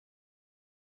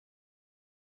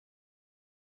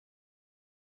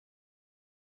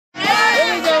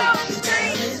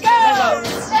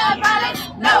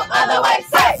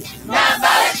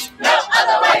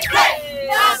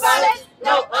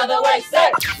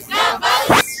say.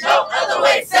 Nonviolence, no other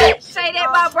way say. Say that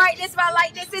my brightness, my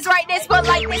lightness is rightness, but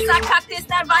like this, I cock this,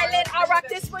 not violent. I rock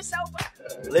this for sober.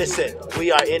 Listen,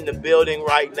 we are in the building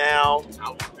right now,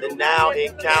 the Now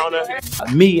Encounter.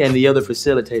 Me and the other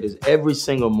facilitators, every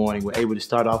single morning, were able to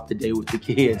start off the day with the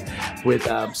kids with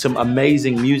some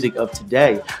amazing music of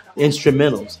today,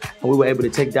 instrumentals. And we were able to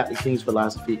take Dr. King's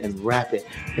philosophy and wrap it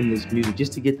in this music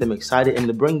just to get them excited and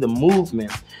to bring the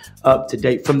movement up to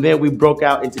date. From there, we broke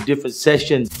out into different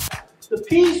sessions. The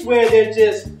piece where there's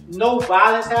just no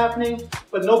violence happening,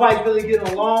 but nobody's really getting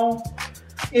along,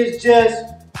 is just,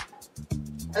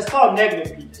 it's called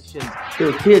negative peace. There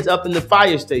were kids up in the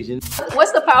fire station.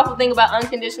 What's the powerful thing about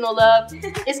unconditional love?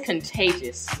 It's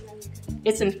contagious.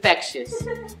 It's infectious.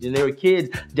 And there were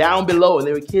kids down below, and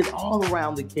there were kids all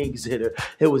around the King Center.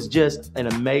 It was just an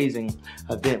amazing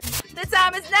event. The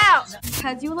time is now.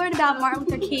 Because you learn about Martin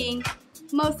Luther King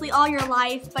mostly all your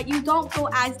life, but you don't go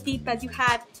as deep as you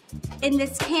have in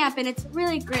this camp, and it's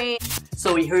really great.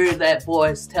 So he heard that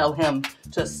voice tell him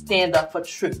to stand up for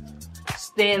truth,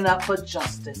 stand up for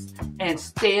justice, and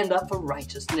stand up for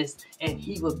righteousness, and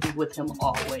he will be with him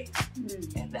always.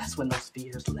 And that's when those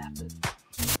fears left him.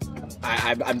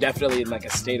 I'm definitely in like a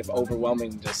state of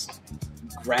overwhelming just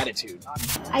gratitude.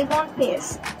 I want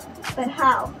peace, but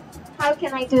how? How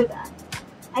can I do that?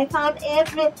 I found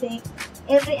everything,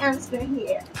 every answer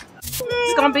here.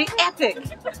 It's gonna be epic.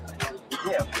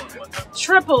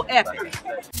 Triple epic.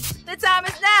 The time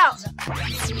is now.